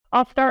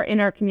I'll start in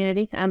our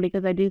community,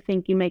 because I do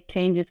think you make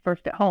changes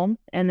first at home,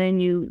 and then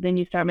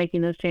you start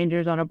making those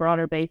changes on a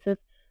broader basis.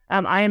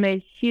 I am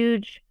a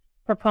huge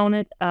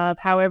proponent of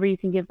however you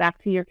can give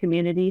back to your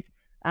communities,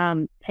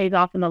 pays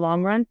off in the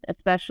long run,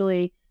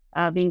 especially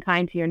being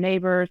kind to your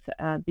neighbors,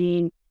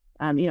 being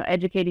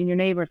educating your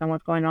neighbors on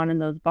what's going on in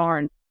those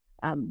barns.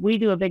 We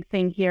do a big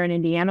thing here in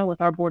Indiana with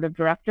our board of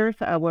directors,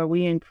 where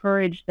we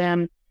encourage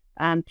them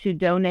to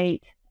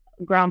donate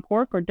ground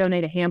pork or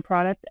donate a ham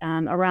product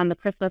around the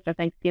Christmas or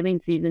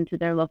Thanksgiving season to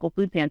their local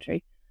food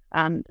pantry.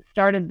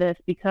 Started this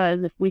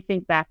because if we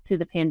think back to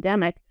the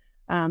pandemic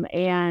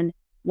and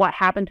what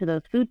happened to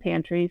those food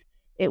pantries,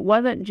 it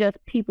wasn't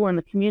just people in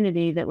the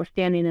community that were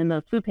standing in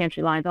those food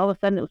pantry lines. All of a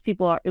sudden,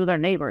 it was our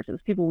neighbors. It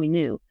was people we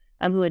knew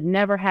who had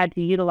never had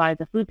to utilize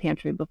a food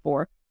pantry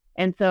before.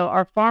 And so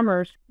our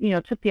farmers,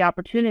 took the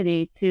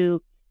opportunity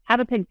to have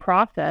a pig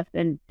processed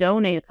and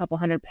donate a couple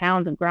 100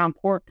 pounds of ground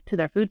pork to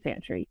their food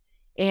pantry.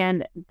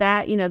 And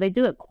that, they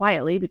do it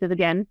quietly because,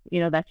 again,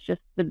 that's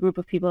just the group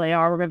of people they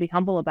are. We're going to be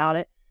humble about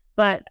it.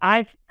 But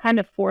I've kind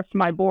of forced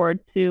my board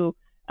to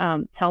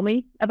tell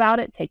me about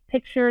it, take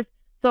pictures,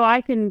 so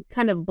I can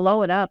kind of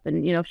blow it up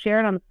and, share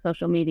it on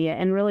social media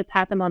and really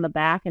pat them on the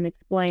back and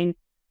explain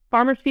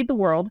farmers feed the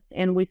world.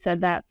 And we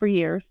said that for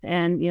years.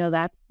 And,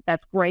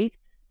 that's great.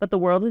 But the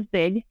world is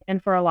big.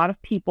 And for a lot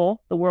of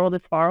people, the world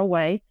is far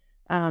away.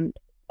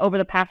 Over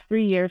the past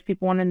 3 years,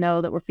 people want to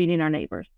know that we're feeding our neighbors.